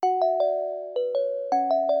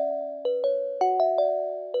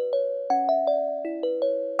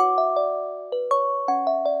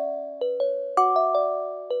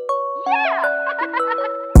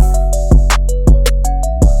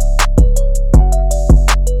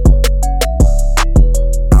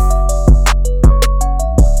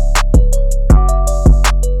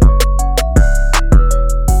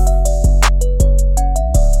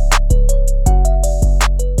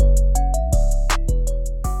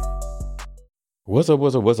What's up,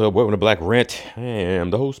 what's up, what's up? Welcome to Black Rent. I am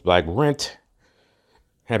the host, Black Rent.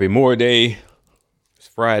 Happy More Day. It's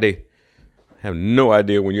Friday. I have no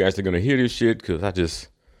idea when you're actually going to hear this shit because I just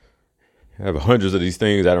have hundreds of these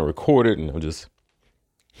things I don't record it and I'll just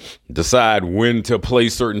decide when to play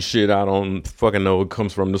certain shit. I don't fucking know. It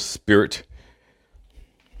comes from the spirit.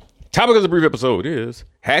 Topic of the brief episode is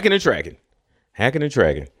hacking and tracking. Hacking and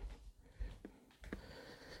tracking.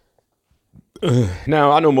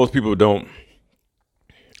 Now, I know most people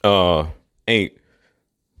ain't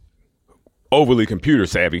overly computer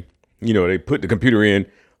savvy. You know, they put the computer in,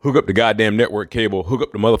 hook up the goddamn network cable, hook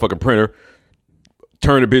up the motherfucking printer,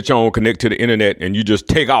 turn the bitch on, connect to the internet, and you just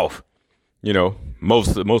take off. You know, most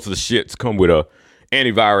of the shits come with a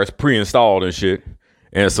antivirus pre-installed and shit,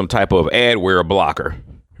 and some type of adware blocker,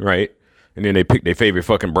 right? And then they pick their favorite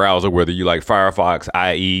fucking browser, whether you like Firefox,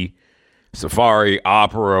 IE, Safari,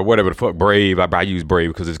 Opera, or whatever the fuck, Brave. I use Brave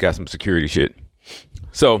because it's got some security shit.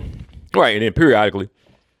 So, right, and then periodically,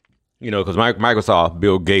 you know, because Microsoft,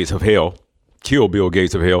 Bill Gates of hell, killed Bill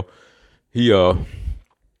Gates of hell. He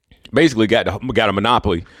basically got a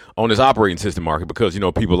monopoly on this operating system market because, you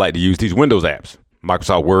know, people like to use these Windows apps,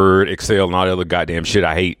 Microsoft Word, Excel, and all the other goddamn shit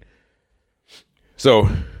I hate. So,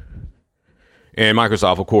 and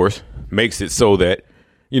Microsoft, of course, makes it so that,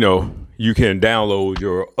 you know, you can download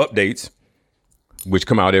your updates, which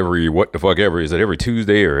come out every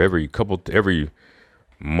Tuesday or every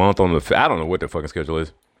month on the, I don't know what the fucking schedule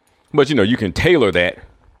is, but you know, you can tailor that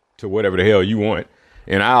to whatever the hell you want.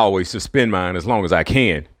 And I always suspend mine as long as I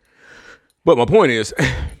can. But my point is,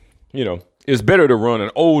 you know, it's better to run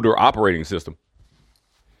an older operating system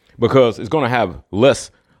because it's going to have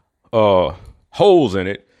less holes in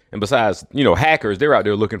it. And besides, you know, hackers, they're out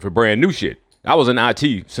there looking for brand new shit. I was in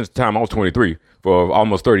IT since the time I was 23. For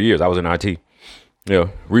almost 30 years, I was in IT. You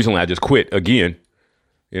know, recently I just quit again.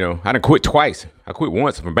 You know, I done quit twice. I quit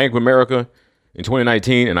once from Bank of America in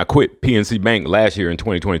 2019, and I quit PNC Bank last year in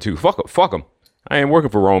 2022. Fuck them. I ain't working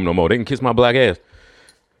for Rome no more. They can kiss my black ass.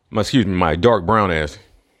 My dark brown ass.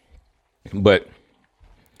 But,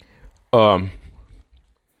 yeah,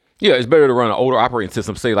 it's better to run an older operating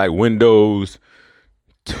system, say like Windows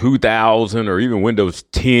 2000 or even Windows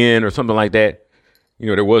 10 or something like that. You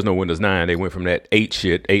know, there was no Windows 9. They went from that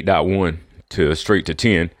 8.1 to straight to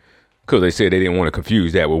 10. Because they said they didn't want to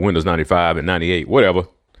confuse that with Windows 95 and 98, whatever.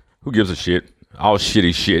 Who gives a shit? All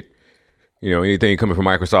shitty shit. You know, anything coming from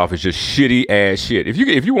Microsoft is just shitty ass shit. If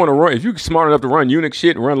you want to run, if you're smart enough to run Unix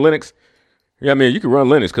shit and run Linux, yeah, I mean, you can run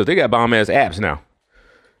Linux because they got bomb ass apps now.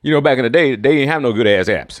 You know, back in the day, they didn't have no good ass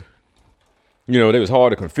apps. You know, they was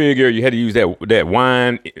hard to configure. You had to use that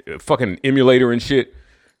Wine fucking emulator and shit,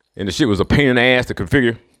 and the shit was a pain in the ass to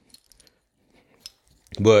configure.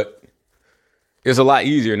 But it's a lot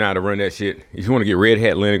easier now to run that shit if you want to get Red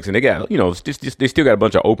Hat Linux, and they got, you know, they still got a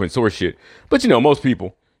bunch of open source shit. But, you know, most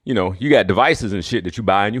people, you know, you got devices and shit that you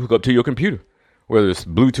buy and you hook up to your computer, whether it's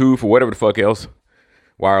Bluetooth or whatever the fuck else,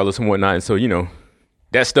 wireless and whatnot. And so, you know,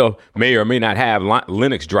 that stuff may or may not have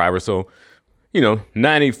Linux drivers. So, you know,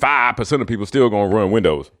 95% of people still going to run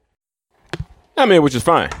Windows. I mean, which is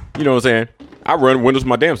fine. You know what I'm saying? I run Windows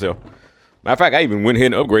my damn self. Matter of fact, I even went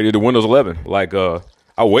ahead and upgraded to Windows 11. Like,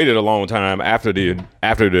 I waited a long time after the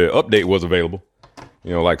update was available.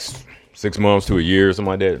 You know, like 6 months to a year or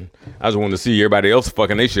something like that. I just wanted to see everybody else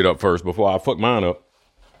fucking their shit up first before I fuck mine up.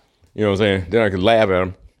 You know what I'm saying? Then I could laugh at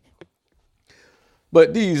them.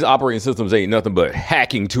 But these operating systems ain't nothing but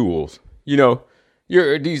hacking tools. You know,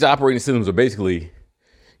 these operating systems are basically,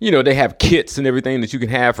 you know, they have kits and everything that you can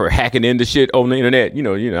have for hacking into shit on the internet. You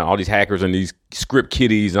know, all these hackers and these script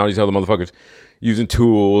kiddies and all these other motherfuckers using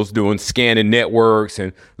tools, doing scanning networks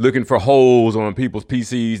and looking for holes on people's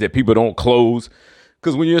PCs that people don't close.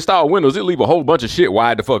 Because when you install Windows, it leave a whole bunch of shit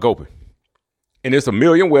wide the fuck open. And there's a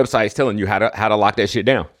million websites telling you how to lock that shit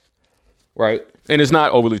down. Right? And it's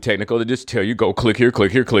not overly technical. They just tell you, go click here,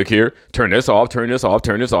 click here, click here, turn this off, turn this off,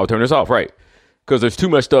 turn this off, turn this off. Right? Because there's too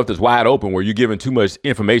much stuff that's wide open where you're giving too much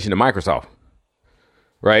information to Microsoft.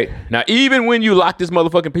 Right? Now, even when you lock this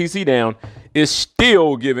motherfucking PC down, it's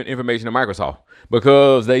still giving information to Microsoft.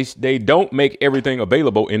 Because they don't make everything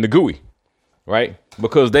available in the GUI, right?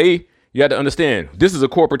 Because you have to understand, this is a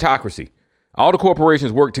corporatocracy. All the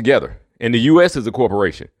corporations work together, and the U.S. is a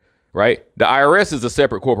corporation, right? The IRS is a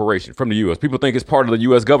separate corporation from the U.S. People think it's part of the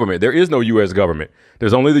U.S. government. There is no U.S. government.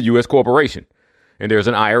 There's only the U.S. corporation. And there's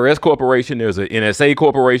an IRS corporation, there's an NSA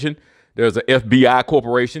corporation, there's an FBI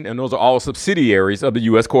corporation, and those are all subsidiaries of the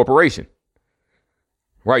U.S. corporation.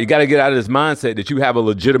 Right, you got to get out of this mindset that you have a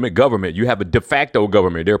legitimate government. You have a de facto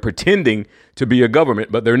government. They're pretending to be a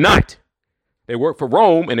government, but they're not. They work for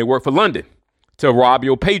Rome and they work for London to rob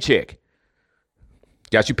your paycheck.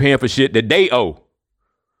 Got you paying for shit that they owe.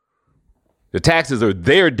 The taxes are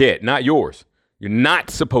their debt, not yours. You're not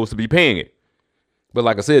supposed to be paying it. But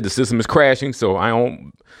like I said, the system is crashing, so I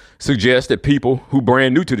don't suggest that people who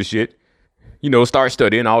brand new to the shit, start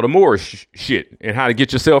studying all the more shit and how to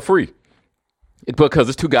get yourself free. It's because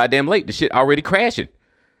it's too goddamn late. The shit already crashing.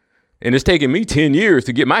 And it's taken me 10 years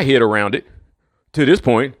to get my head around it to this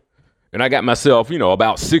point. And I got myself,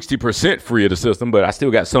 about 60% free of the system, but I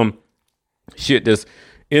still got some shit that's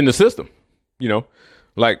in the system,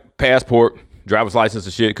 like passport, driver's license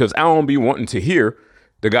and shit, because I don't be wanting to hear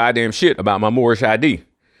the goddamn shit about my Moorish ID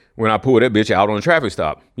when I pull that bitch out on a traffic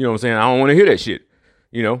stop. You know what I'm saying? I don't want to hear that shit.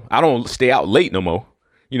 I don't stay out late no more,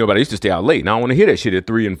 but I used to stay out late. And I don't want to hear that shit at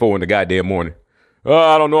 3 and 4 in the goddamn morning.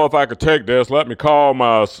 I don't know if I could take this. Let me call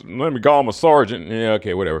my sergeant. Yeah,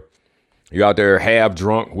 okay, whatever. You out there half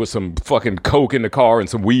drunk with some fucking coke in the car and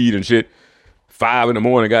some weed and shit. 5 in the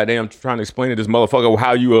morning, goddamn, trying to explain to this motherfucker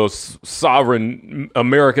how you a sovereign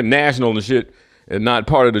American national and shit and not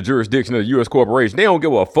part of the jurisdiction of the U.S. corporation. They don't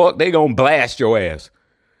give a fuck. They gonna blast your ass.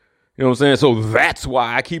 You know what I'm saying? So that's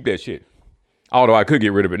why I keep that shit. Although I could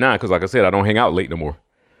get rid of it now because, like I said, I don't hang out late no more.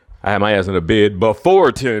 I have my ass in the bed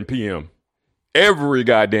before 10 p.m. every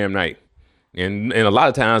goddamn night. And a lot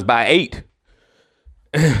of times by 8.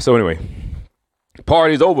 So anyway,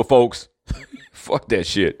 party's over, folks. Fuck that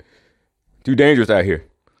shit. Too dangerous out here.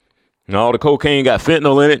 And all the cocaine got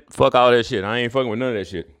fentanyl in it. Fuck all that shit. I ain't fucking with none of that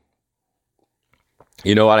shit.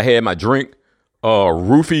 I had my drink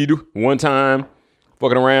roofied one time.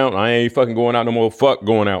 Fucking around. I ain't fucking going out no more. Fuck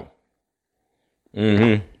going out.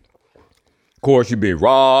 Of course, you been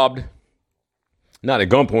robbed. Not at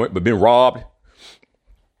gunpoint, but been robbed.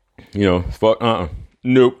 Fuck,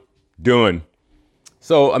 nope, done.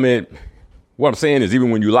 So, I mean, what I'm saying is even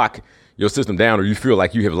when you lock your system down or you feel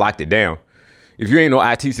like you have locked it down, if you ain't no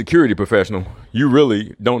IT security professional, you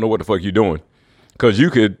really don't know what the fuck you're doing. Because you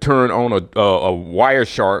could turn on a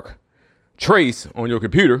Wireshark trace on your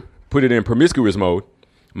computer, put it in promiscuous mode,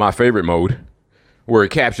 my favorite mode, where it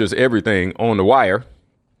captures everything on the wire.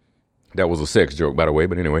 That was a sex joke, by the way,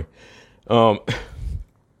 but anyway.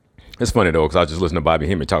 It's funny, though, because I was just listening to Bobby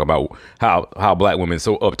Hemming talk about how black women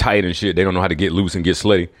so uptight and shit. They don't know how to get loose and get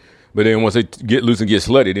slutty. But then once they get loose and get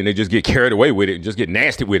slutty, then they just get carried away with it and just get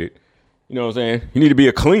nasty with it. You know what I'm saying? You need to be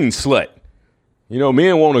a clean slut.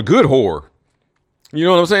 Men want a good whore. You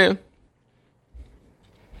know what I'm saying?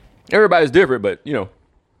 Everybody's different, but,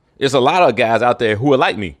 it's a lot of guys out there who are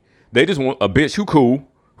like me. They just want a bitch who cool,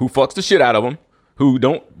 who fucks the shit out of them, who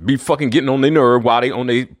don't be fucking getting on their nerve while they on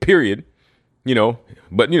their period.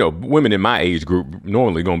 But women in my age group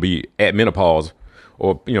normally gonna be at menopause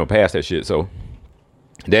or past that shit, so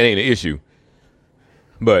that ain't an issue.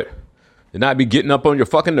 But to not be getting up on your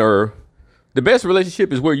fucking nerve. The best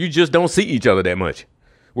relationship is where you just don't see each other that much.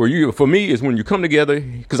 For me, is when you come together,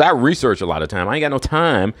 because I research a lot of time. I ain't got no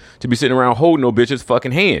time to be sitting around holding no bitch's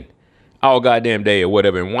fucking hand all goddamn day or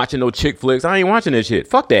whatever and watching no chick flicks. I ain't watching that shit.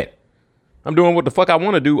 Fuck that. I'm doing what the fuck I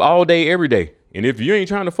want to do all day, every day. And if you ain't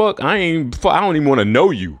trying to fuck, I don't even want to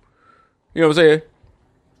know you. You know what I'm saying?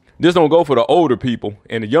 This don't go for the older people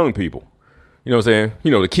and the young people. You know what I'm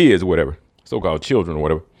saying? The kids or whatever. So-called children or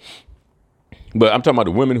whatever. But I'm talking about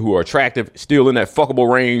the women who are attractive, still in that fuckable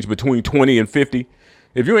range between 20 and 50.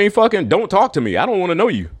 If you ain't fucking, don't talk to me. I don't want to know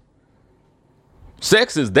you.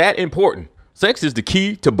 Sex is that important. Sex is the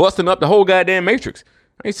key to busting up the whole goddamn matrix.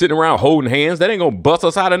 I ain't sitting around holding hands. That ain't gonna bust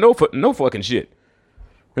us out of no fucking shit.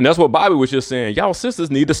 And that's what Bobby was just saying. Y'all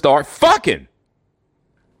sisters need to start fucking.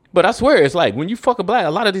 But I swear, it's like when you fuck a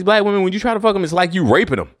lot of these black women, when you try to fuck them, it's like you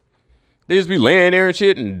raping them. They just be laying there and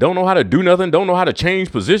shit and don't know how to do nothing, don't know how to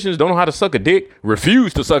change positions, don't know how to suck a dick,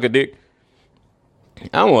 refuse to suck a dick.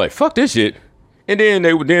 I'm like, fuck this shit. And then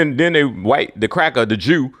they white, the cracker, the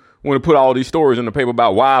Jew, want to put all these stories in the paper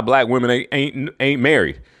about why black women ain't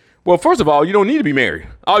married. Well, first of all, you don't need to be married.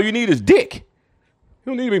 All you need is dick. You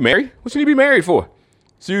don't need to be married. What you need to be married for?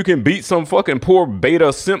 So you can beat some fucking poor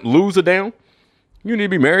beta simp loser down? You need to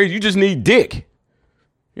be married. You just need dick.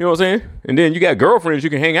 You know what I'm saying? And then you got girlfriends you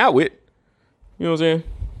can hang out with. You know what I'm saying?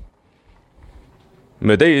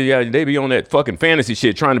 But they be on that fucking fantasy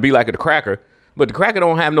shit trying to be like the cracker. But the cracker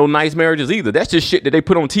don't have no nice marriages either. That's just shit that they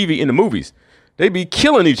put on TV in the movies. They be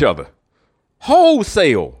killing each other.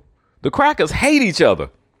 Wholesale. The crackers hate each other.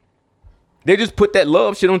 They just put that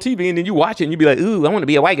love shit on TV and then you watch it and you be like, ooh, I want to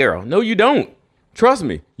be a white girl. No, you don't. Trust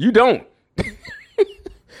me, you don't.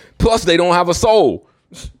 Plus, they don't have a soul.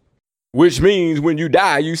 Which means when you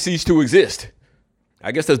die, you cease to exist.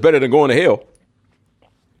 I guess that's better than going to hell.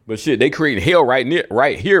 But shit, they creating hell right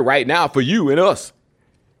here, right now for you and us.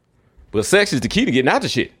 But sex is the key to getting out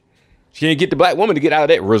of shit. She can't get the black woman to get out of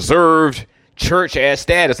that reserved church ass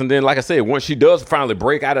status. And then, like I said, once she does finally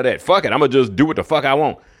break out of that, fuck it, I'm going to just do what the fuck I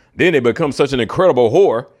want. Then they become such an incredible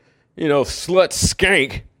whore, slut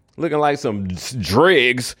skank, looking like some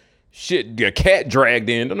dregs, shit, a cat dragged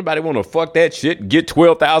in. Don't nobody want to fuck that shit, get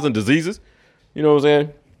 12,000 diseases. You know what I'm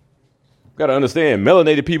saying? Got to understand,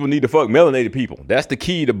 melanated people need to fuck melanated people. That's the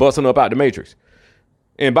key to busting up out the matrix.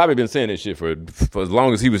 And Bobby been saying this shit for as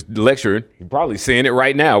long as he was lecturing. He probably saying it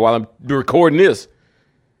right now while I'm recording this.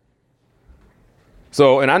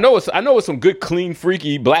 So, and I know it's some good, clean,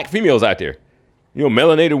 freaky black females out there.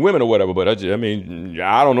 Melanated women or whatever. But I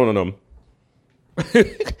don't know none of them.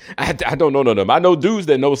 I don't know none of them. I know dudes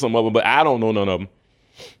that know some of them, but I don't know none of them.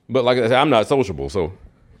 But like I said, I'm not sociable, so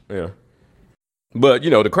yeah. But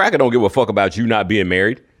the cracker don't give a fuck about you not being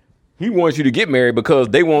married. He wants you to get married because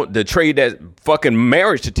they want to trade that fucking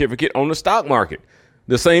marriage certificate on the stock market.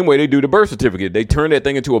 The same way they do the birth certificate. They turn that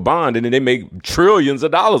thing into a bond and then they make trillions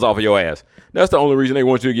of dollars off of your ass. That's the only reason they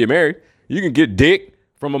want you to get married. You can get dick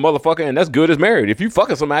from a motherfucker and that's good as married. If you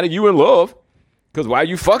fucking somebody, you in love. Because while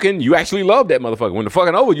you fucking, you actually love that motherfucker. When the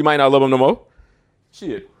fucking over, you might not love him no more.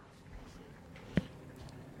 Shit.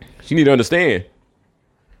 You need to understand.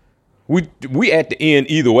 We at the end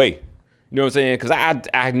either way. You know what I'm saying? Because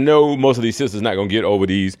I know most of these sisters not going to get over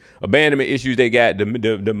these abandonment issues they got,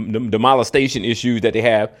 the molestation issues that they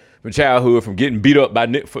have from childhood, from getting beat up by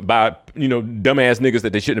dumbass niggas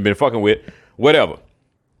that they shouldn't have been fucking with, whatever.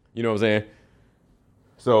 You know what I'm saying?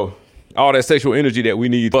 So all that sexual energy that we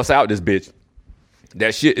need to bust out this bitch,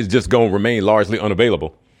 that shit is just going to remain largely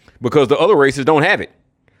unavailable because the other races don't have it.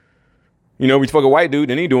 When you fuck a white dude,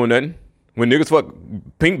 they ain't doing nothing. When niggas fuck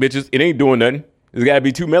pink bitches, it ain't doing nothing. There's got to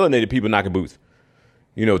be two melanated people knocking boots.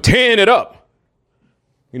 Tearing it up.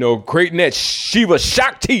 Creating that Shiva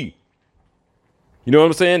Shakti. You know what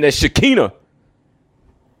I'm saying? That Shekinah.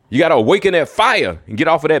 You got to awaken that fire and get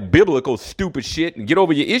off of that biblical stupid shit and get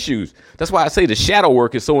over your issues. That's why I say the shadow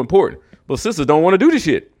work is so important. But sisters don't want to do the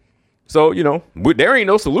shit. So, there ain't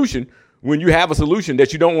no solution when you have a solution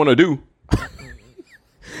that you don't want to do.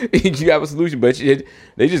 You have a solution, but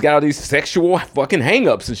they just got all these sexual fucking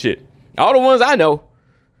hang-ups and shit. All the ones I know.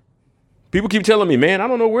 People keep telling me, man, I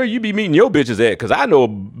don't know where you be meeting your bitches at, because I know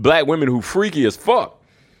black women who freaky as fuck.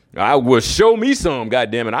 I will show me some,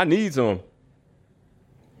 goddammit. I need some.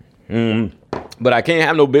 But I can't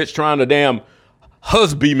have no bitch trying to damn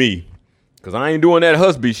husband me, because I ain't doing that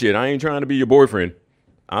husband shit. I ain't trying to be your boyfriend.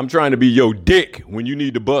 I'm trying to be your dick when you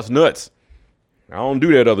need to bust nuts. I don't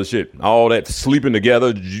do that other shit. All that sleeping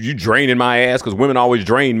together, you draining my ass, because women always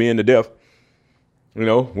drain men to death.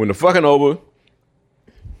 When the fucking over,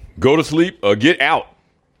 go to sleep or get out.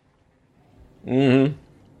 Not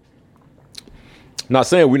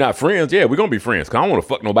saying we're not friends. Yeah, we're going to be friends, because I don't want to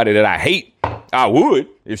fuck nobody that I hate. I would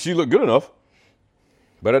if she looked good enough.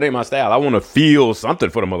 But it ain't my style. I want to feel something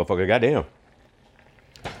for the motherfucker. Goddamn.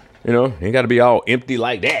 Ain't got to be all empty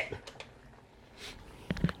like that.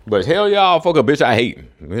 But hell yeah, I'll fuck a bitch I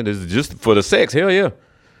hate. Man, this is just for the sex. Hell yeah.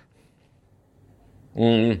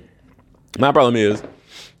 My problem is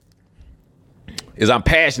I'm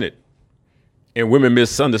passionate. And women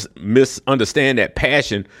misunderstand that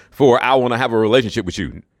passion for I want to have a relationship with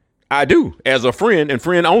you. I do, as a friend and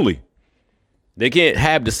friend only. They can't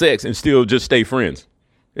have the sex and still just stay friends.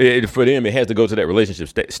 For them, it has to go to that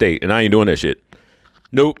relationship state. And I ain't doing that shit.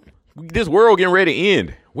 Nope. This world getting ready to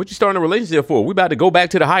end. What you starting a relationship for? We about to go back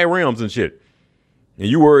to the higher realms and shit. And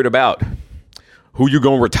you worried about who you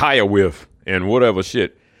gonna retire with and whatever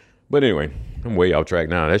shit. But anyway, I'm way off track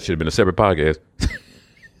now. That should have been a separate podcast.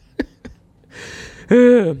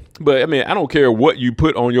 But I mean, I don't care what you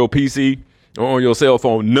put on your PC or on your cell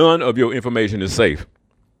phone. None of your information is safe.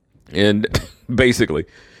 And basically,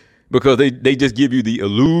 because they just give you the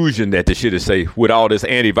illusion that the shit is safe with all this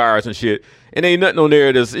antivirus and shit. And ain't nothing on there.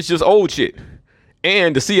 It's just old shit.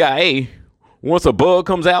 And the CIA, once a bug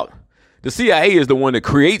comes out, the CIA is the one that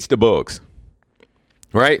creates the bugs.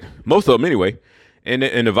 Right? Most of them anyway. And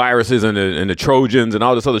the viruses and the Trojans and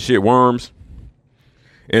all this other shit, worms.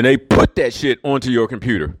 And they put that shit onto your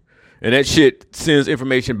computer. And that shit sends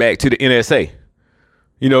information back to the NSA.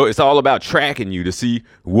 It's all about tracking you to see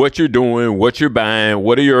what you're doing, what you're buying,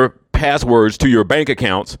 what are your passwords to your bank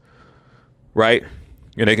accounts, right?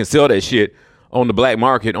 And they can sell that shit on the black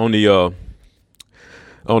market, on the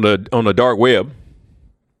dark web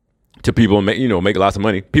to people and make lots of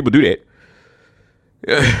money. People do that.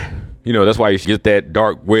 That's why you should get that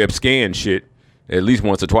dark web scan shit at least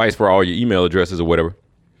once or twice for all your email addresses or whatever.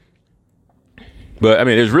 But I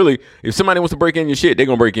mean, if somebody wants to break in your shit, they're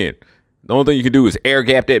gonna break in. The only thing you can do is air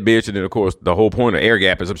gap that bitch, and then of course the whole point of air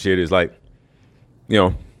gapping some shit is like,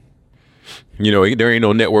 You know, there ain't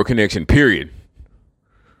no network connection, period.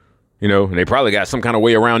 You know, and they probably got some kind of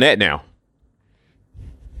way around that now.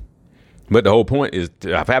 But the whole point is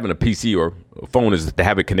of having a PC or a phone is to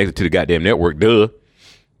have it connected to the goddamn network, duh.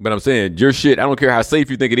 But I'm saying your shit, I don't care how safe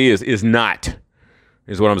you think it is not,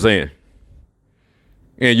 is what I'm saying.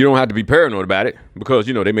 And you don't have to be paranoid about it because,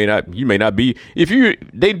 you know, you may not be,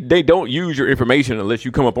 they don't use your information unless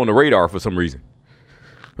you come up on the radar for some reason.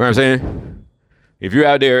 You know what I'm saying? If you're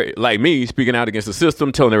out there like me speaking out against the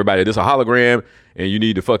system, telling everybody this is a hologram and you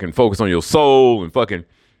need to fucking focus on your soul and fucking,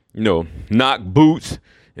 you know, knock boots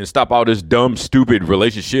and stop all this dumb, stupid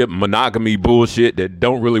relationship, monogamy bullshit that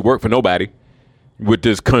don't really work for nobody with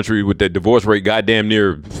this country with that divorce rate goddamn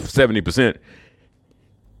near 70%,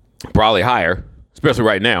 probably higher. Especially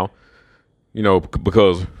right now, you know,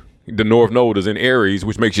 because the North Node is in Aries,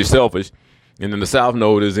 which makes you selfish. And then the South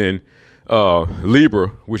Node is in Libra,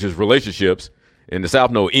 which is relationships. And the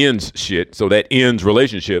South Node ends shit. So that ends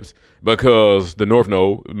relationships because the North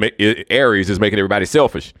Node, Aries, is making everybody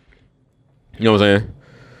selfish. You know what I'm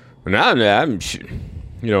saying? And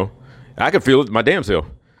you know, I can feel it my damn self.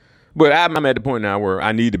 But I'm at the point now where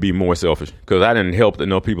I need to be more selfish because I didn't help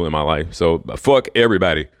enough people in my life. So fuck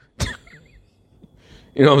everybody.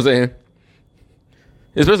 You know what I'm saying?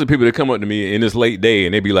 Especially people that come up to me in this late day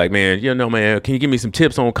and they be like, man, you know, man, can you give me some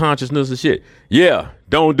tips on consciousness and shit? Yeah,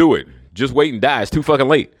 don't do it. Just wait and die. It's too fucking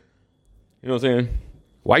late. You know what I'm saying?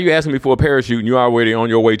 Why are you asking me for a parachute and you're already on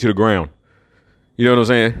your way to the ground? You know what I'm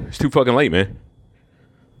saying? It's too fucking late, man.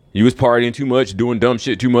 You was partying too much, doing dumb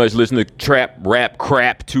shit too much, listening to trap, rap,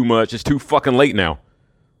 crap too much. It's too fucking late now.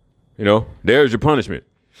 You know, there's your punishment.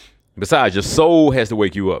 Besides, your soul has to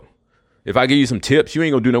wake you up. If I give you some tips, you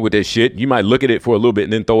ain't gonna do nothing with that shit. You might look at it for a little bit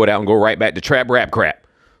and then throw it out and go right back to trap, rap, crap.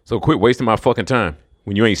 So quit wasting my fucking time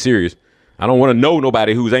when you ain't serious. I don't want to know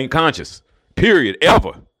nobody who's ain't conscious. Period.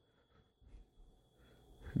 Ever.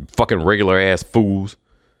 Fucking regular ass fools.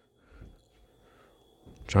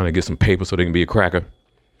 Trying to get some paper so they can be a cracker.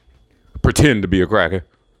 Pretend to be a cracker.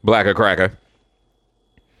 Blacker cracker.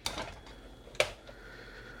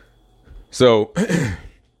 So, I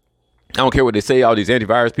don't care what they say, all these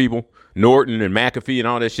antivirus people, Norton and McAfee and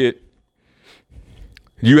all that shit.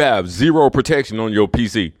 You have zero protection on your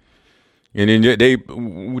PC. And then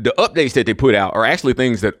the updates that they put out are actually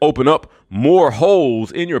things that open up more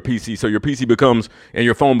holes in your PC. So your PC becomes, and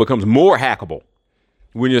your phone becomes more hackable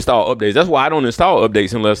when you install updates. That's why I don't install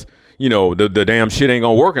updates unless, you know, the damn shit ain't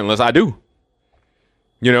gonna work unless I do.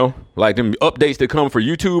 You know, like them updates that come for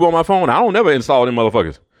YouTube on my phone, I don't never install them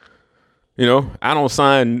motherfuckers. You know, I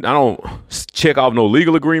don't check off no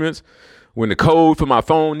legal agreements. When the code for my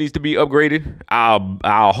phone needs to be upgraded,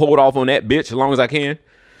 I'll hold off on that bitch as long as I can.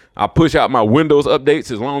 I'll push out my Windows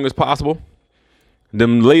updates as long as possible.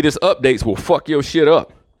 Them latest updates will fuck your shit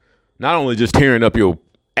up. Not only just tearing up your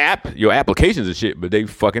applications and shit, but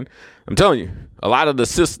I'm telling you, a lot of the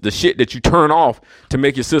shit that you turn off to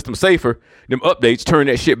make your system safer, them updates turn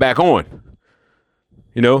that shit back on.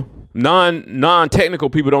 You know, non-technical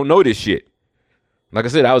people don't know this shit. Like I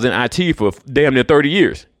said, I was in IT for damn near 30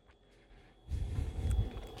 years.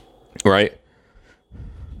 Right?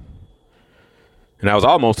 And I was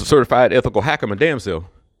almost a certified ethical hacker my damn self.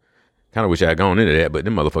 Kind of wish I had gone into that, but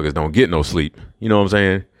them motherfuckers don't get no sleep. You know what I'm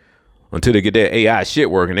saying? Until they get that AI shit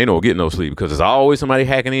working, they don't get no sleep because there's always somebody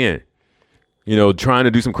hacking in. You know, trying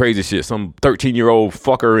to do some crazy shit. Some 13-year-old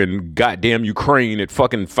fucker in goddamn Ukraine at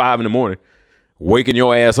fucking 5 a.m. waking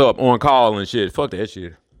your ass up on call and shit. Fuck that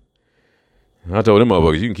shit. I told them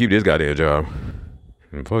motherfuckers, you can keep this goddamn job.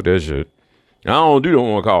 And fuck that shit. I don't do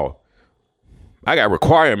no on call. I got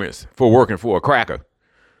requirements for working for a cracker.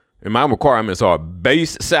 And my requirements are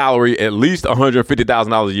base salary, at least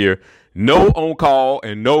 $150,000 a year, no on call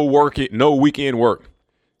and no weekend work.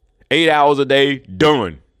 8 hours a day,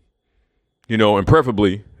 done. You know, and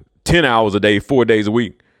preferably 10 hours a day, 4 days a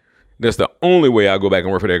week. That's the only way I go back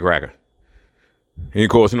and work for that cracker. And of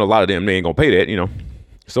course, you know, a lot of them, they ain't gonna pay that, you know.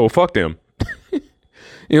 So fuck them.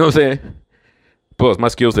 You know what I'm saying? Plus, my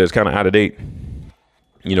skill set is kind of out of date.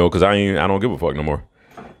 You know, because I don't give a fuck no more.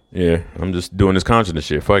 Yeah, I'm just doing this consciousness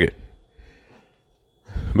shit. Fuck it.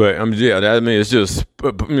 But it's just,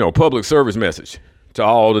 you know, public service message to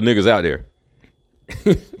all the niggas out there.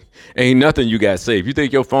 Ain't nothing you got safe. You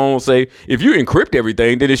think your phone's safe? If you encrypt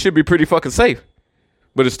everything, then it should be pretty fucking safe.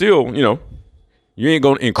 But it's still, you know, you ain't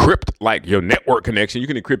gonna encrypt like your network connection. You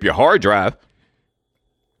can encrypt your hard drive.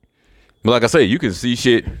 But like I say, you can see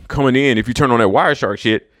shit coming in if you turn on that Wireshark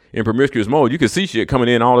shit. In promiscuous mode, you can see shit coming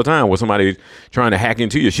in all the time where somebody's trying to hack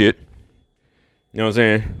into your shit. You know what I'm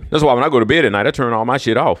saying? That's why when I go to bed at night, I turn all my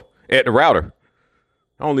shit off at the router.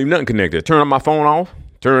 I don't leave nothing connected. Turn on my phone off,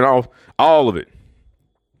 turn off all of it.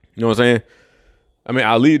 You know what I'm saying? I mean,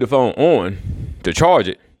 I'll leave the phone on to charge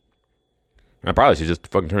it. I probably should just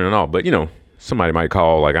fucking turn it off. But, you know, somebody might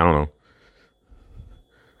call, like, I don't know.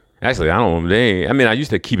 Actually, I don't know. I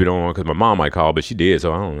used to keep it on because my mom might call, but she did,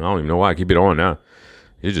 so I don't even know why I keep it on now.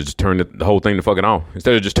 You just turn the whole thing to fucking off.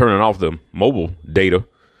 Instead of just turning off the mobile data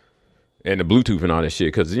and the Bluetooth and all that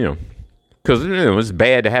shit, because, it's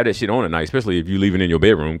bad to have that shit on at night, especially if you leave it in your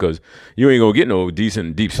bedroom, because you ain't going to get no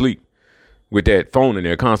decent deep sleep with that phone in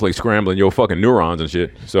there constantly scrambling your fucking neurons and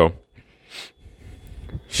shit. So,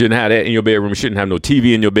 shouldn't have that in your bedroom. Shouldn't have no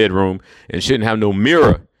TV in your bedroom, and shouldn't have no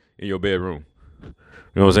mirror in your bedroom.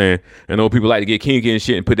 You know what I'm saying? I know people like to get kinky and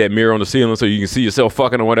shit and put that mirror on the ceiling so you can see yourself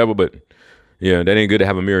fucking or whatever, but yeah, that ain't good to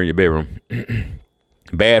have a mirror in your bedroom.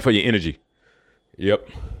 Bad for your energy. Yep.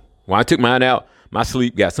 When I took mine out, my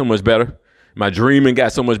sleep got so much better. My dreaming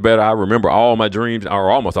got so much better. I remember all my dreams,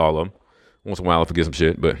 or almost all of them. Once in a while I forget some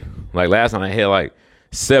shit, but like last night I had like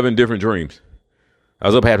 7 different dreams. I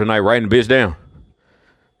was up half the night writing the bitch down.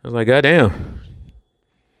 I was like, goddamn.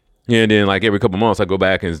 Yeah, and then like every couple months I go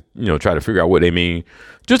back and, try to figure out what they mean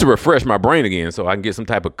just to refresh my brain again so I can get some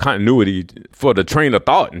type of continuity for the train of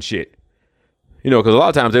thought and shit. Because a lot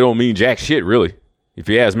of times they don't mean jack shit, really, if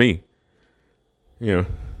you ask me. People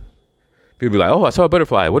be like, oh, I saw a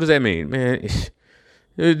butterfly. What does that mean? Man,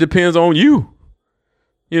 it depends on you.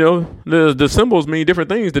 The symbols mean different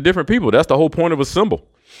things to different people. That's the whole point of a symbol.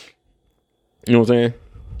 You know what I'm saying?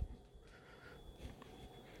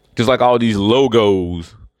 Just like all these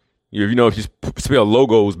logos. If you spell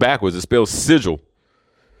logos backwards, it spells sigil.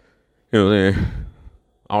 You know what I'm saying?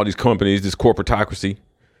 All these companies, this corporatocracy,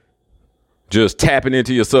 just tapping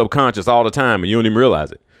into your subconscious all the time and you don't even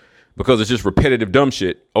realize it. Because it's just repetitive dumb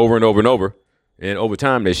shit over and over and over. And over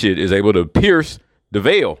time, that shit is able to pierce the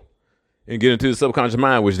veil and get into the subconscious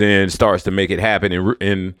mind, which then starts to make it happen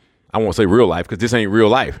in I won't say real life, because this ain't real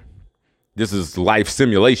life. This is life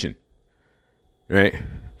simulation. Right?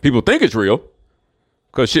 People think it's real.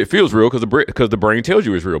 Because shit feels real because the brain tells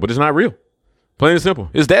you it's real, but it's not real. Plain and simple.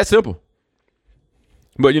 It's that simple.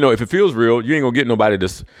 But, if it feels real, you ain't going to get nobody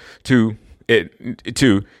to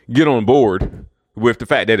get on board with the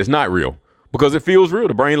fact that it's not real. Because it feels real.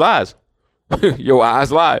 The brain lies. Your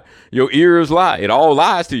eyes lie. Your ears lie. It all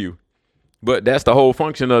lies to you. But that's the whole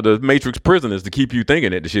function of the Matrix prison, is to keep you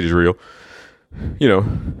thinking that the shit is real.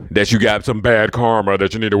 That you got some bad karma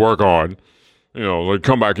that you need to work on. Like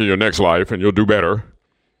come back in your next life and you'll do better.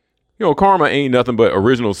 Karma ain't nothing but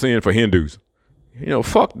original sin for Hindus.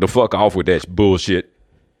 Fuck the fuck off with that bullshit.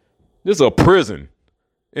 This is a prison.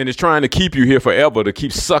 And it's trying to keep you here forever to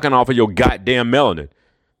keep sucking off of your goddamn melanin.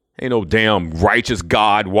 Ain't no damn righteous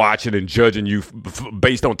God watching and judging you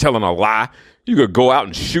based on telling a lie. You could go out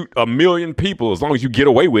and shoot 1 million people as long as you get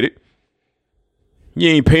away with it. You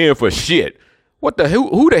ain't paying for shit. What the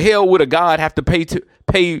who the hell would a God have to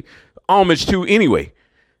pay homage to anyway?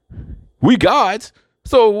 We gods.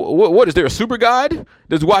 So what is there, a super God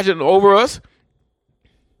that's watching over us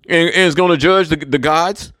and is going to judge the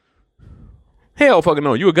gods? Hell fucking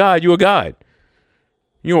no. You a God, you a God.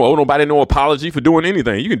 You don't owe nobody no apology for doing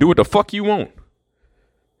anything. You can do what the fuck you want.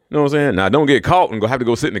 You know what I'm saying? Now, don't get caught and have to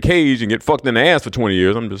go sit in a cage and get fucked in the ass for 20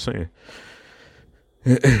 years. I'm just saying.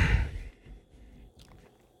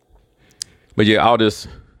 But yeah, all this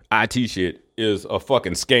IT shit is a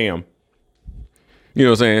fucking scam. You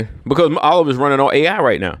know what I'm saying? Because all of it's running on AI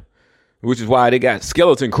right now, which is why they got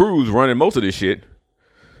skeleton crews running most of this shit.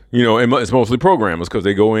 And it's mostly programmers, because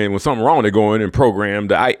they go in when something wrong, they go in and program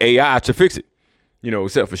the AI to fix it.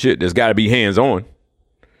 Except for shit that's got to be hands on.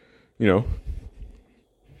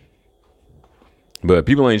 But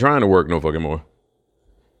people ain't trying to work no fucking more.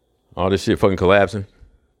 All this shit fucking collapsing.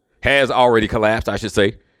 Has already collapsed, I should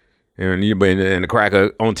say. And the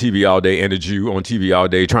cracker on TV all day and the Jew on TV all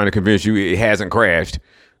day trying to convince you it hasn't crashed.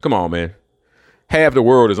 Come on, man. Half the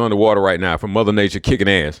world is underwater right now from Mother Nature kicking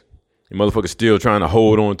ass. And motherfuckers still trying to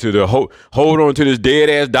hold on to this dead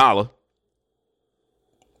ass dollar.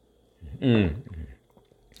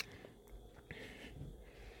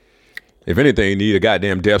 If anything need a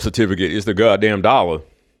goddamn death certificate, it's the goddamn dollar.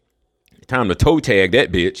 Time to toe tag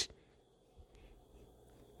that bitch.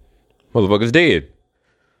 Motherfucker's dead.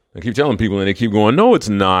 I keep telling people and they keep going, no, it's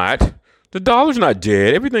not. The dollar's not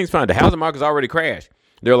dead. Everything's fine. The housing market's already crashed.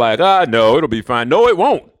 They're like, no, it'll be fine. No, it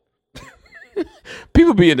won't.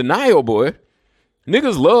 People be in denial, boy.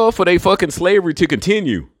 Niggas love for they fucking slavery to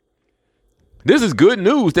continue. This is good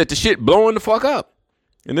news that the shit blowing the fuck up.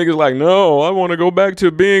 And niggas like, no, I want to go back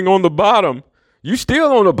to being on the bottom. You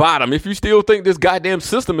still on the bottom if you still think this goddamn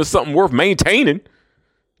system is something worth maintaining.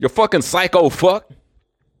 You fucking psycho fuck.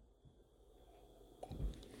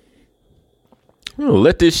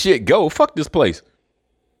 Let this shit go. Fuck this place.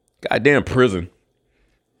 Goddamn prison.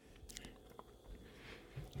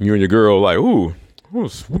 You and your girl like, ooh, we'll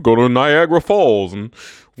go to Niagara Falls and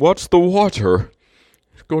watch the water.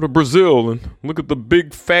 Go to Brazil and look at the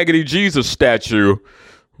big faggoty Jesus statue.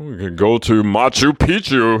 We can go to Machu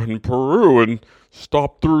Picchu in Peru and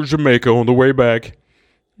stop through Jamaica on the way back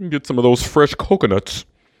and get some of those fresh coconuts.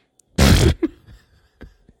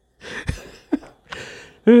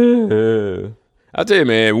 I tell you,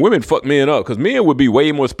 man, women fuck men up because men would be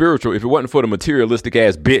way more spiritual if it wasn't for the materialistic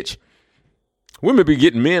ass bitch. Women be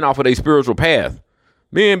getting men off of their spiritual path.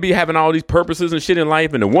 Men be having all these purposes and shit in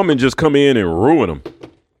life, and the woman just come in and ruin them.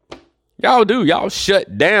 Y'all do. Y'all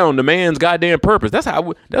shut down the man's goddamn purpose. That's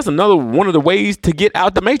another one of the ways to get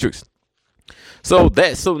out the matrix. So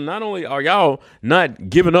not only are y'all not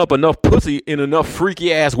giving up enough pussy in enough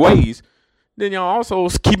freaky ass ways, then y'all also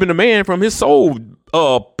keeping the man from his soul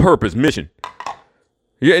purpose mission.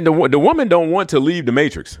 Yeah, and the woman don't want to leave the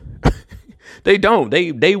matrix. They don't.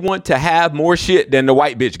 They want to have more shit than the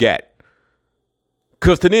white bitch got.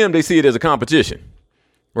 Because to them, they see it as a competition.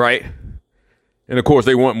 Right? And of course,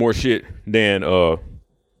 they want more shit than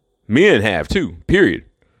men have too, period.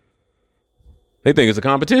 They think it's a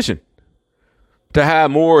competition. To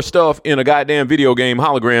have more stuff in a goddamn video game,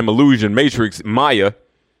 hologram, illusion, matrix, Maya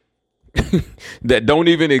that don't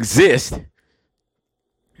even exist.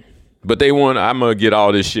 But they want, I'm going to get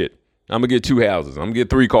all this shit. I'm going to get 2 houses. I'm going to get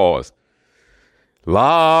 3 cars.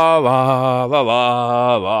 La, la, la,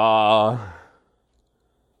 la, la.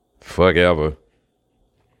 Fuck ever.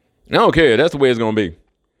 I don't care. That's the way it's going to be.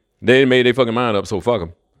 They made their fucking mind up, so fuck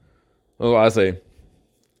them. That's what I say.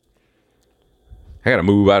 I got to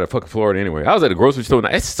move out of fucking Florida anyway. I was at the grocery store.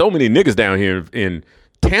 There's so many niggas down here in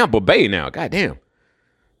Tampa Bay now. Goddamn.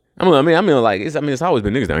 It's always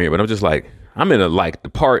been niggas down here, but I'm just like, I'm in the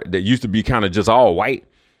part that used to be kind of just all white.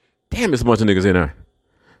 Damn, there's a bunch of niggas in there.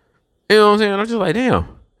 You know what I'm saying? I'm just like, damn.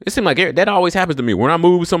 It seems like that always happens to me. When I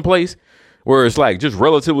move someplace where it's like just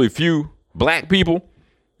relatively few black people,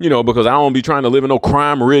 because I don't be trying to live in no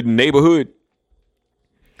crime-ridden neighborhood.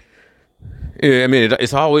 Yeah, I mean,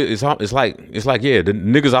 it's like, the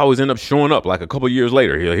niggas always end up showing up like a couple years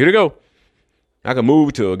later. Here to go. I could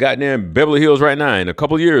move to a goddamn Beverly Hills right now. In a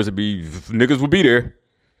couple of years, niggas will be there.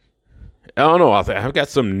 I don't know. I've got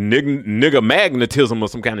some nigga magnetism or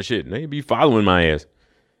some kind of shit. They be following my ass.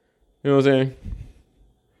 You know what I'm saying?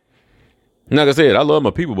 Like I said, I love my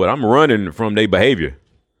people, but I'm running from their behavior.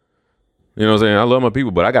 You know what I'm saying? I love my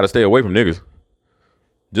people, but I got to stay away from niggas.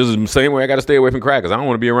 Just the same way I got to stay away from crackers. I don't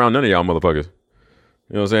want to be around none of y'all motherfuckers.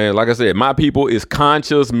 You know what I'm saying? Like I said, my people is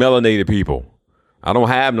conscious, melanated people. I don't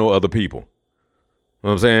have no other people. You know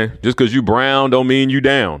what I'm saying? Just because you brown don't mean you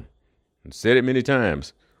down. I've said it many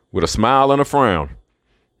times. With a smile and a frown.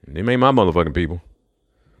 They ain't my motherfucking people.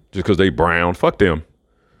 Just because they brown. Fuck them.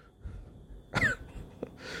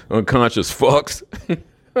 Unconscious fucks.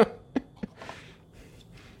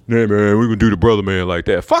 Hey, man, we gonna do the brother man like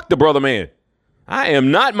that. Fuck the brother man. I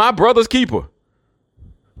am not my brother's keeper.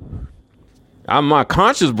 I'm my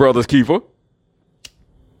conscious brother's keeper.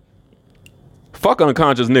 Fuck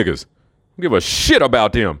unconscious niggas. Don't give a shit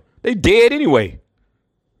about them. They dead anyway.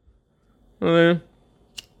 And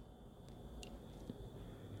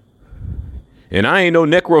I ain't no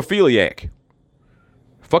necrophiliac.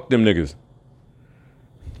 Fuck them niggas.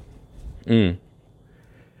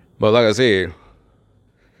 But like I said,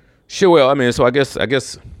 sure. Well, I mean, so I guess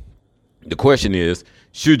the question is,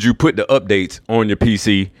 should you put the updates on your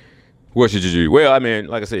PC? What should you do? Well, I mean,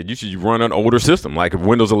 like I said, you should run an older system. Like if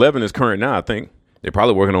Windows 11 is current now, I think they're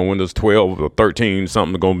probably working on Windows 12 or 13,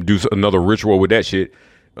 something to go do another ritual with that shit.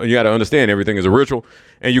 You got to understand everything is a ritual,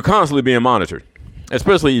 and you're constantly being monitored,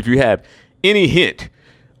 especially if you have any hint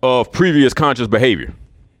of previous conscious behavior.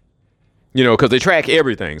 Because they track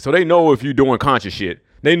everything. So they know if you're doing conscious shit.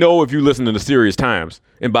 They know if you listen to the Serious Times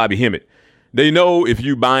and Bobby Hemmett. They know if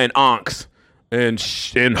you buying Onks and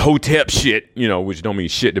Hotep shit, which don't mean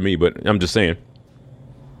shit to me, but I'm just saying.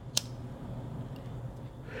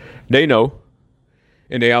 They know.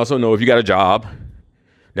 And they also know if you got a job.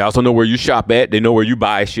 They also know where you shop at. They know where you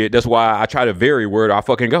buy shit. That's why I try to vary where I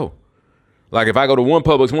fucking go. Like if I go to one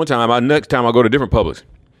Publix one time, next time I go to different Publix.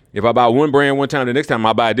 If I buy one brand one time, the next time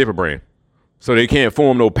I buy a different brand. So they can't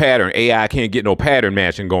form no pattern. AI can't get no pattern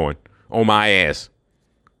matching going on my ass.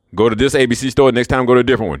 Go to this ABC store, next time go to a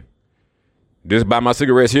different one. Just buy my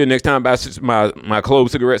cigarettes here, next time buy my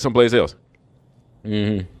clove cigarettes someplace else.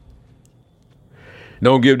 Don't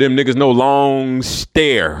give them niggas no long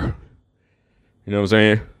stare. You know what I'm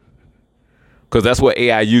saying? Because that's what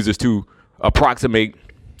AI uses to approximate,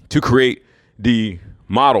 to create the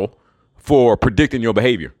model for predicting your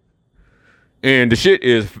behavior. And the shit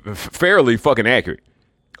is fairly fucking accurate.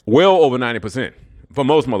 Well over 90% for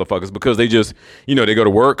most motherfuckers, because they just, they go to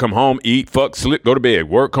work, come home, eat, fuck, sleep, go to bed,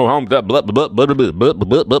 work, come home, blah, blah, blah, blah, blah, blah, blah,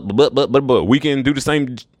 blah, blah, blah, blah, blah, blah. Weekend do the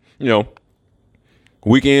same,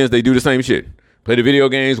 weekends they do the same shit. Play the video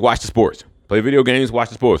games, watch the sports. Play video games, watch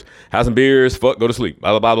the sports. Have some beers, fuck, go to sleep,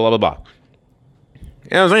 blah, blah, blah, blah, blah, blah. You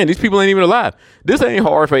know what I'm saying? These people ain't even alive. This ain't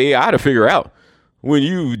hard for AI to figure out. When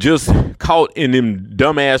you just caught in them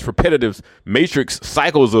dumbass repetitive matrix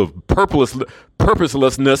cycles of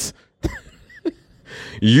purposelessness,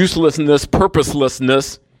 uselessness,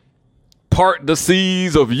 purposelessness, part the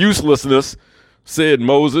seas of uselessness, said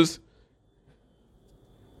Moses.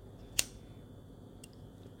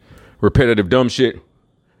 Repetitive dumb shit.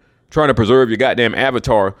 Trying to preserve your goddamn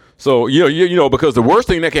avatar. So, because the worst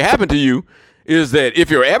thing that can happen to you is that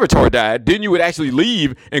if your avatar died, then you would actually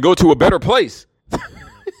leave and go to a better place.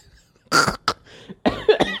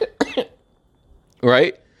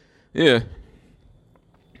 Right? Yeah.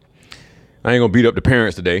 I ain't gonna beat up the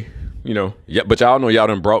parents today, Yeah, but y'all know y'all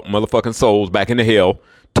done brought motherfucking souls back into hell,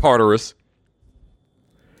 Tartarus,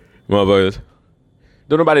 motherfuckers.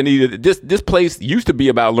 Don't nobody need it. This place used to be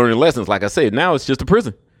about learning lessons, like I said. Now it's just a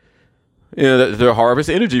prison. They harvest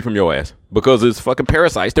energy from your ass because it's fucking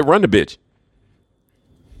parasites that run the bitch.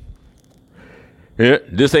 Yeah,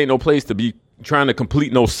 this ain't no place to be trying to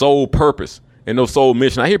complete no soul purpose and no soul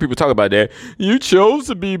mission. I hear people talk about that. You chose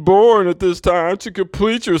to be born at this time to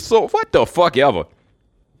complete your soul. What the fuck ever?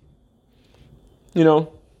 Am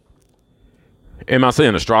I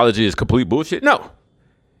saying astrology is complete bullshit? No.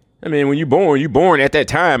 I mean, when you're born at that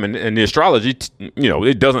time, and the astrology,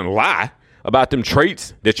 it doesn't lie about them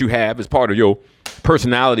traits that you have as part of your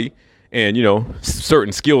personality and,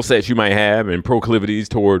 certain skill sets you might have and proclivities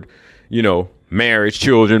toward, marriage,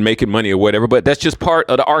 children, making money or whatever. But that's just part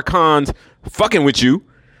of the archons fucking with you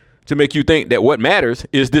to make you think that what matters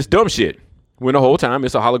is this dumb shit, when the whole time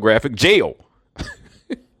it's a holographic jail.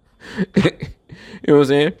 You know what I'm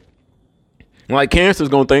saying? Like Cancer's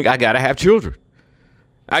going to think, I got to have children.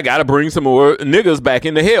 I got to bring some more niggas back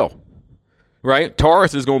into hell. Right?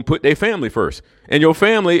 Taurus is going to put their family first. And your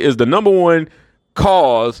family is the number one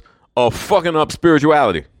cause of fucking up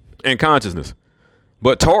spirituality and consciousness.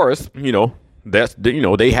 But Taurus, that's,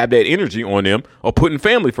 they have that energy on them of putting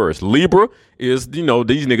family first. Libra is, these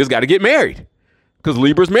niggas got to get married because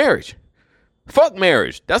Libra's marriage. Fuck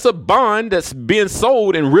marriage. That's a bond that's being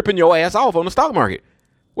sold and ripping your ass off on the stock market.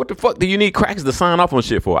 What the fuck do you need crackers to sign off on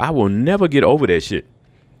shit for? I will never get over that shit.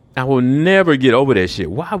 I will never get over that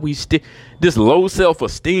shit. Why we this low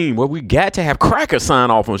self-esteem where we got to have crackers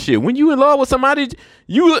sign off on shit? When you in love with somebody,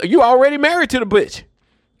 you already married to the bitch.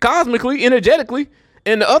 Cosmically, energetically,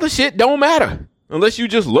 and the other shit don't matter. Unless you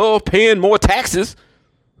just love paying more taxes.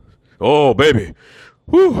 Oh, baby.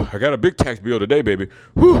 Whew, I got a big tax bill today, baby.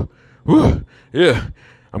 Whew, whew. Yeah,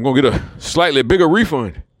 I'm going to get a slightly bigger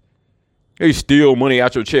refund. They steal money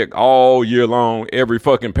out your check all year long, every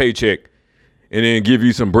fucking paycheck. And then give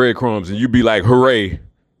you some breadcrumbs and you be like, hooray.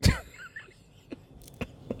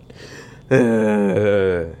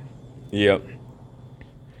 Yep.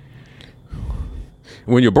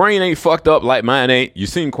 When your brain ain't fucked up like mine ain't, you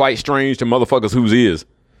seem quite strange to motherfuckers whose is.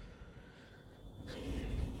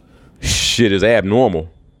 Shit is abnormal.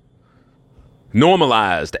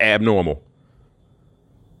 Normalized abnormal.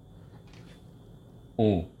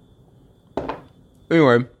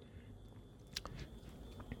 Anyway.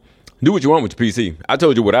 Do what you want with your PC. I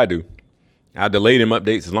told you what I do. I delay them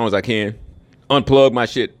updates as long as I can. Unplug my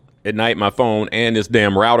shit at night, my phone, and this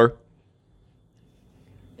damn router.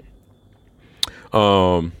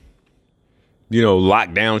 Lock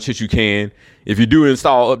down shit you can. If you do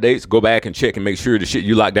install updates, go back and check and make sure the shit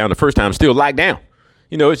you locked down the first time still locked down.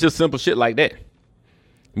 It's just simple shit like that.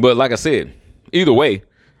 But like I said, either way,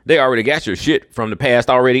 they already got your shit from the past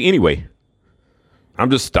already anyway. I'm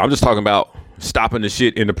just talking about stopping the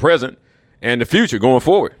shit in the present and the future going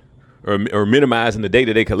forward, or minimizing the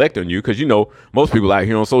data they collect on you, because most people out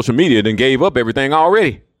here on social media done gave up everything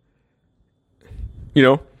already.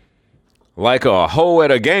 Like a hoe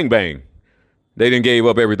at a gangbang, they done gave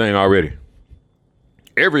up everything already.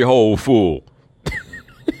 Every hole full.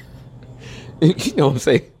 You know what I'm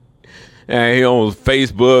saying? And on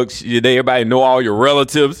Facebook, everybody know all your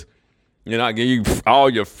relatives. I give you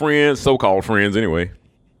all your friends, so-called friends anyway.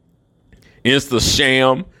 Insta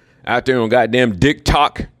sham out there on goddamn dick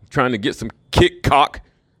talk, trying to get some kick cock.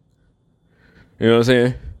 You know what I'm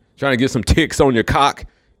saying? Trying to get some ticks on your cock.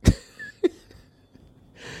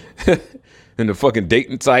 And the fucking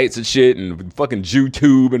dating sites and shit, and fucking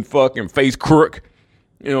YouTube and fucking Face Crook.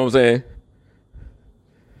 You know what I'm saying?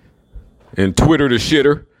 and Twitter the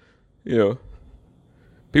shitter. You know,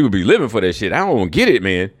 people be living for that shit. I don't get it,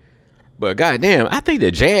 man. But goddamn, I think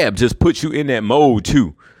the jab just puts you in that mode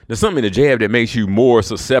too. There's something in the jab that makes you more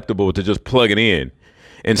susceptible to just plugging in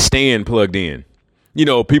and staying plugged in. You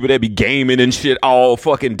know, people that be gaming and shit all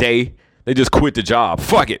fucking day, they just quit the job.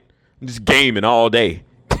 Fuck it. I'm just gaming all day.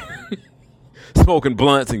 Smoking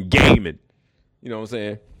blunts and gaming. You know what I'm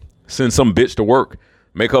saying? Send some bitch to work.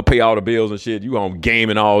 Make her pay all the bills and shit. You on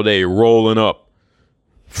gaming all day, rolling up.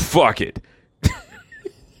 Fuck it.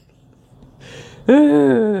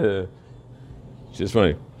 Just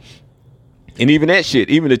funny. And even that shit,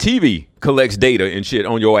 even the TV collects data and shit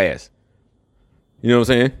on your ass. You know what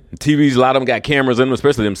I'm saying? TVs, a lot of them got cameras in them,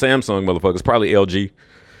 especially them Samsung motherfuckers, probably LG.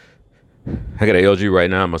 I got an LG right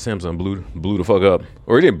now. My Samsung blew the fuck up.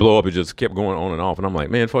 Or it didn't blow up. It just kept going on and off. And I'm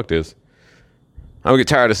like, man, fuck this. I don't get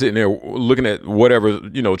tired of sitting there looking at whatever,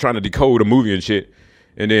 you know, trying to decode a movie and shit.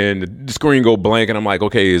 And then the screen go blank. And I'm like,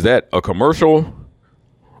 okay, is that a commercial,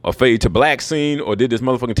 a fade to black scene, or did this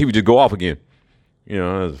motherfucking TV just go off again? You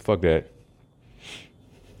know, fuck that.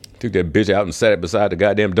 Took that bitch out and sat it beside the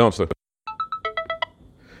goddamn dumpster.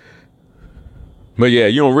 But yeah,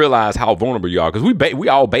 you don't realize how vulnerable you are, because we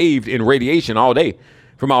all bathed in radiation all day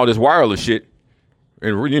from all this wireless shit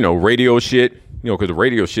and, you know, radio shit, you know, because the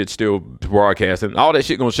radio shit's still broadcasting. All that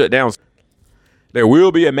shit gonna shut down. There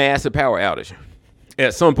will be a massive power outage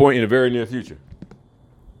at some point in the very near future.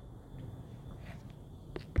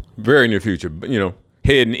 Very near future, you know,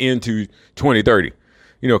 heading into 2030.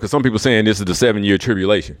 You know, because some people saying this is the 7-year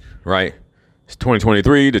tribulation, right? It's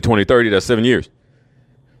 2023 to 2030, that's 7 years.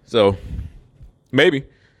 So maybe.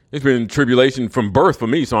 It's been tribulation from birth for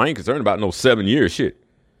me, so I ain't concerned about no 7 years shit.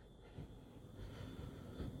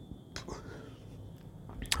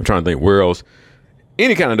 I'm trying to think where else.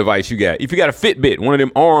 Any kind of device you got. If you got a Fitbit, one of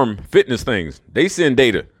them arm fitness things, they send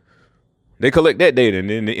data. They collect that data, and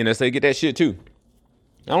then the NSA get that shit too.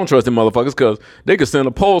 I don't trust them motherfuckers, because they could send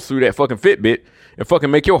a pulse through that fucking Fitbit and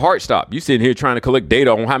fucking make your heart stop. You sitting here trying to collect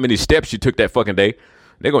data on how many steps you took that fucking day.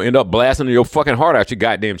 They're going to end up blasting your fucking heart out your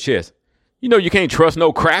goddamn chest. You know you can't trust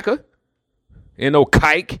no cracker and no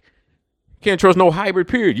kike. Can't trust no hybrid,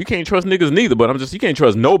 period. You can't trust niggas neither, but you can't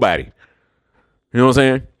trust nobody. You know what I'm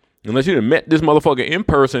saying? Unless you done met this motherfucker in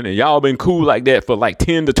person and y'all been cool like that for like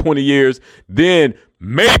 10 to 20 years, then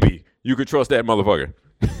maybe you could trust that motherfucker.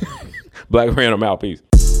 Black random mouthpiece.